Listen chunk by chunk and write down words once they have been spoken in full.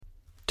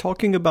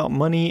Talking about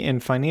money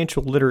and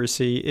financial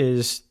literacy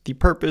is the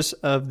purpose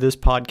of this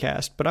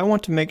podcast, but I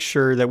want to make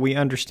sure that we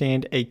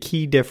understand a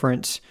key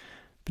difference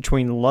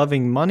between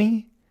loving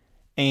money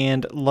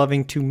and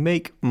loving to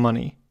make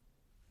money.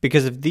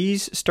 Because if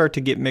these start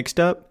to get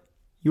mixed up,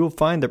 you will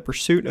find the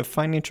pursuit of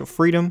financial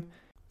freedom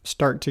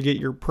start to get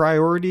your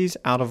priorities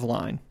out of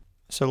line.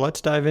 So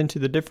let's dive into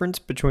the difference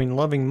between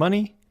loving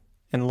money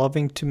and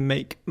loving to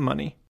make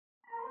money.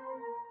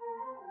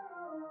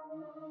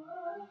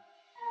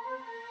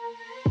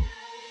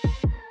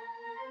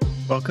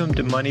 Welcome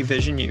to Money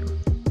Vision U.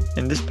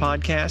 In this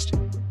podcast,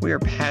 we are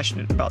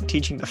passionate about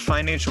teaching the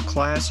financial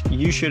class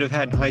you should have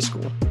had in high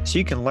school so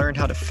you can learn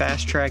how to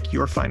fast-track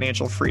your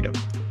financial freedom.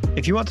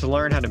 If you want to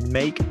learn how to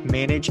make,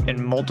 manage,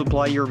 and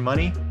multiply your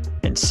money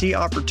and see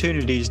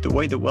opportunities the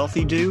way the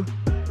wealthy do,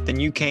 then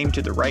you came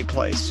to the right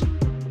place.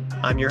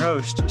 I'm your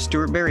host,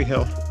 Stuart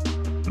Berryhill.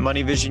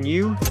 Money Vision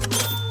U,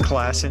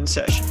 class in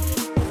session.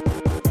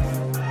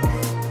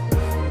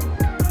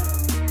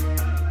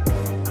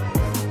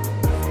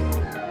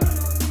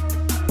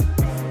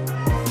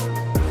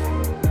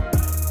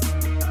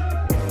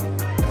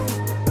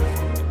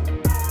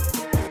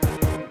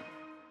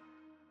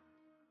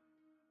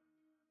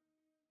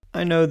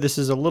 I know this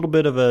is a little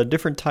bit of a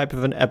different type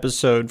of an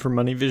episode for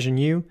Money Vision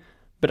U,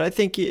 but I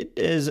think it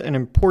is an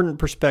important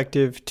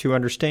perspective to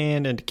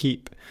understand and to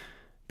keep.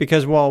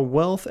 Because while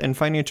wealth and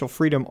financial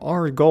freedom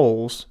are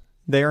goals,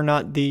 they are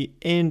not the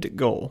end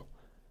goal.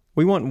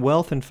 We want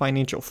wealth and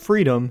financial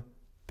freedom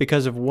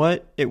because of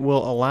what it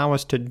will allow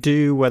us to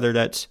do, whether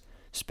that's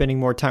spending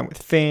more time with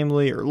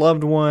family or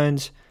loved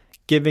ones,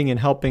 giving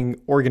and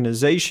helping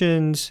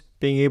organizations,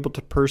 being able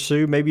to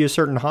pursue maybe a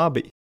certain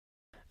hobby.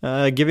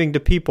 Giving to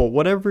people,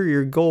 whatever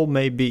your goal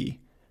may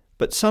be.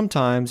 But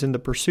sometimes in the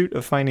pursuit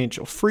of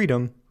financial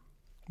freedom,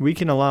 we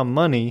can allow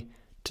money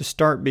to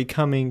start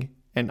becoming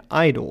an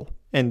idol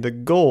and the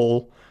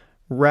goal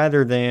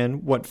rather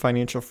than what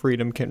financial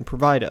freedom can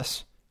provide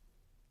us.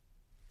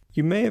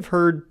 You may have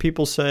heard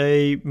people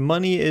say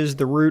money is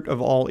the root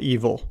of all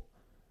evil,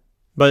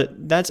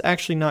 but that's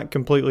actually not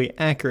completely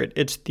accurate.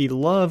 It's the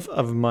love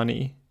of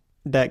money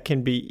that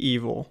can be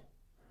evil.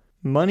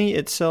 Money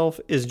itself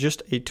is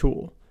just a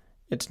tool.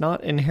 It's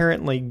not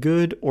inherently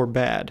good or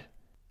bad.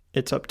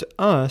 It's up to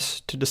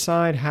us to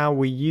decide how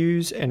we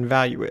use and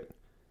value it.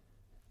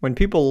 When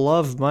people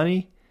love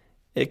money,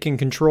 it can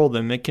control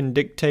them. It can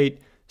dictate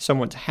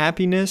someone's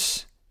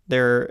happiness,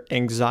 their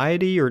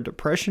anxiety or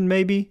depression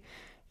maybe.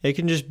 It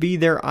can just be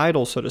their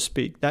idol, so to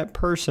speak. That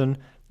person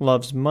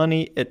loves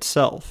money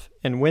itself.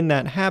 And when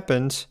that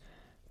happens,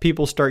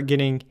 people start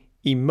getting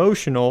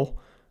emotional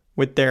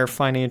with their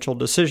financial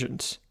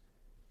decisions.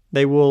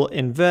 They will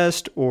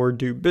invest or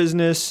do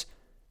business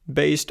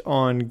based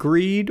on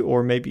greed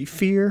or maybe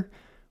fear,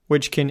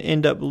 which can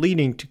end up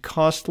leading to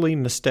costly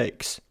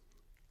mistakes.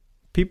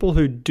 People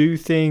who do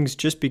things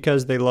just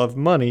because they love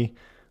money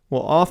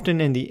will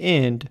often in the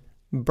end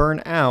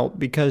burn out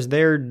because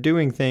they're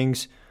doing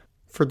things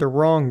for the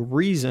wrong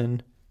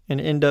reason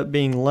and end up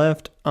being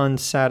left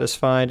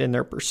unsatisfied in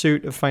their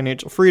pursuit of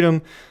financial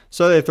freedom,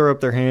 so they throw up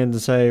their hands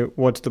and say,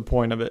 what's the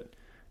point of it?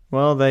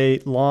 Well, they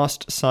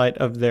lost sight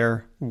of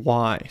their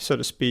why, so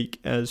to speak,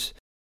 as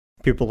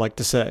people like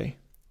to say.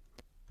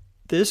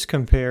 This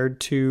compared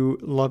to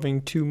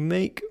loving to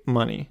make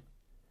money.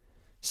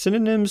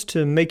 Synonyms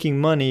to making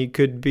money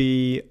could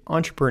be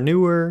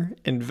entrepreneur,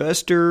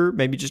 investor,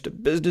 maybe just a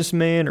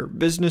businessman or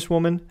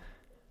businesswoman.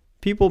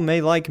 People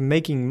may like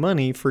making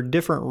money for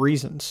different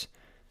reasons.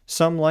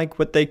 Some like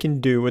what they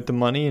can do with the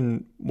money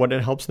and what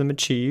it helps them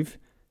achieve.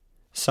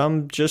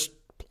 Some just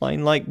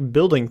plain like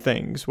building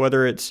things,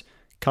 whether it's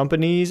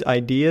companies,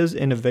 ideas,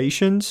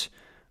 innovations,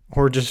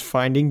 or just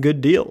finding good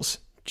deals.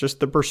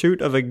 Just the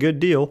pursuit of a good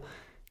deal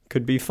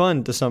could be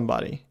fun to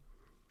somebody.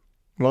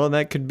 Well,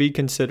 that could be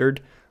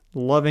considered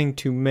loving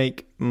to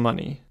make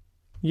money.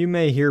 You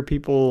may hear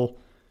people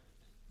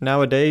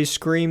nowadays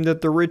scream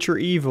that the rich are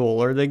evil,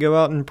 or they go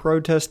out and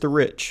protest the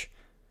rich.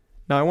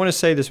 Now, I want to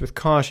say this with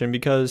caution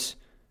because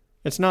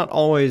it's not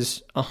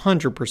always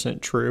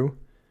 100% true,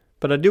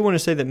 but I do want to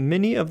say that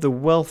many of the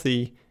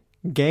wealthy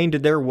gained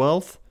their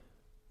wealth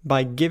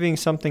by giving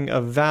something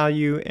of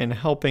value and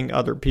helping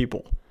other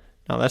people.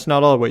 Now, that's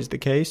not always the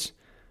case,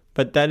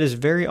 but that is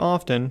very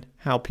often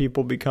how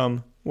people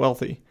become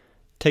wealthy.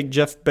 Take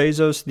Jeff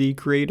Bezos, the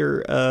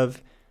creator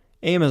of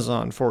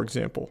Amazon, for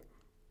example.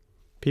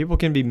 People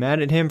can be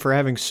mad at him for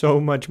having so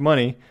much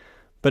money,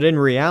 but in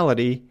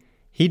reality,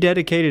 he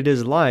dedicated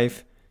his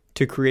life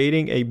to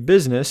creating a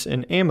business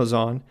in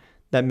Amazon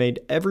that made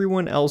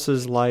everyone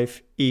else's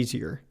life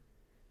easier.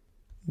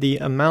 The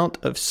amount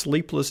of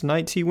sleepless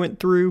nights he went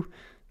through,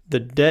 the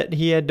debt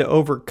he had to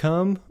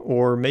overcome,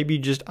 or maybe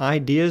just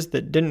ideas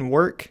that didn't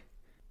work,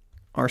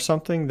 are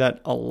something that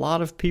a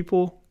lot of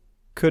people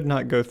could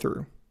not go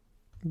through.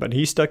 But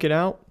he stuck it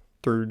out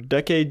through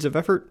decades of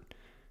effort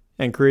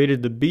and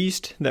created the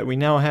beast that we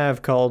now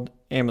have called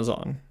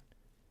Amazon.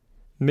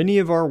 Many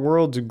of our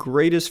world's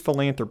greatest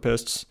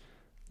philanthropists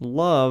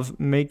love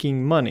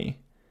making money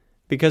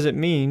because it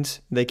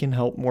means they can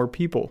help more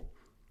people.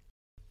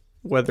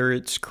 whether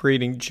it's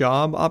creating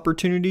job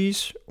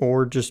opportunities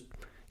or just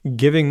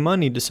giving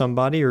money to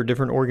somebody or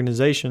different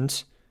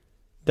organizations,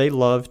 they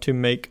love to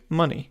make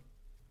money.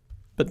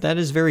 But that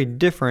is very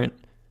different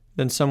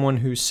than someone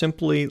who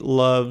simply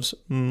loves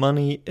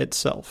money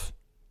itself.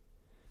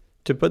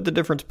 To put the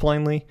difference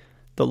plainly,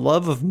 the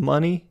love of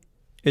money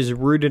is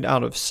rooted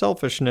out of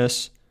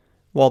selfishness,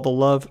 while the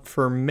love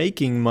for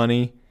making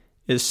money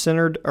is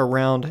centered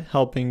around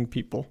helping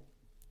people.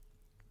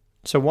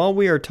 So while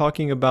we are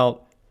talking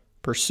about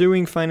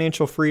pursuing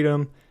financial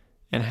freedom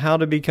and how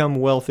to become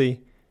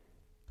wealthy,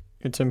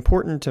 it's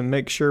important to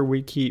make sure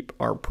we keep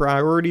our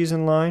priorities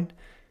in line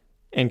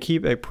and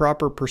keep a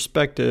proper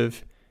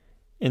perspective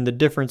in the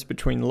difference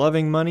between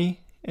loving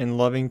money and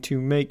loving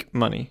to make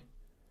money.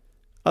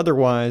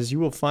 Otherwise, you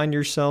will find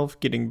yourself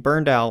getting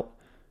burned out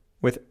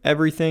with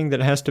everything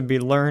that has to be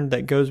learned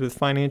that goes with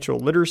financial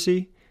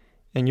literacy,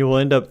 and you will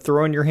end up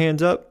throwing your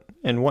hands up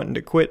and wanting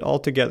to quit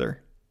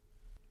altogether.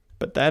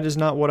 But that is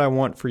not what I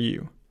want for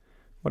you.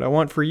 What I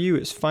want for you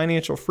is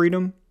financial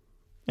freedom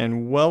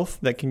and wealth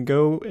that can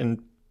go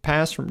and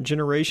pass from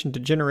generation to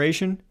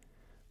generation.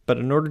 But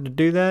in order to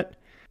do that,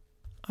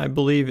 I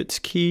believe it's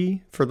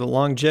key for the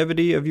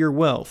longevity of your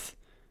wealth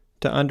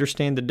to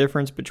understand the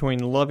difference between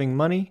loving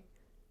money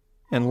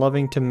and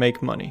loving to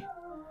make money.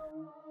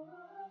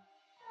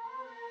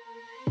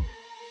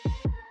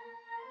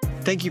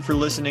 Thank you for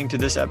listening to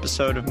this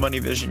episode of Money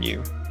Vision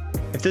U.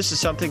 If this is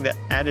something that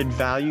added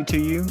value to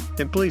you,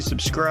 then please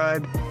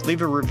subscribe,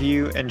 leave a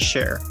review, and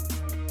share.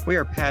 We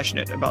are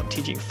passionate about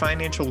teaching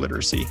financial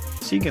literacy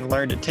so you can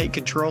learn to take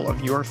control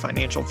of your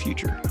financial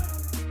future.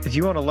 If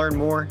you want to learn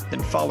more,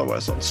 then follow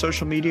us on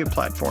social media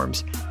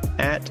platforms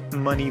at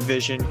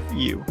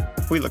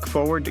MoneyVisionU. We look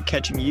forward to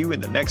catching you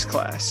in the next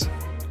class.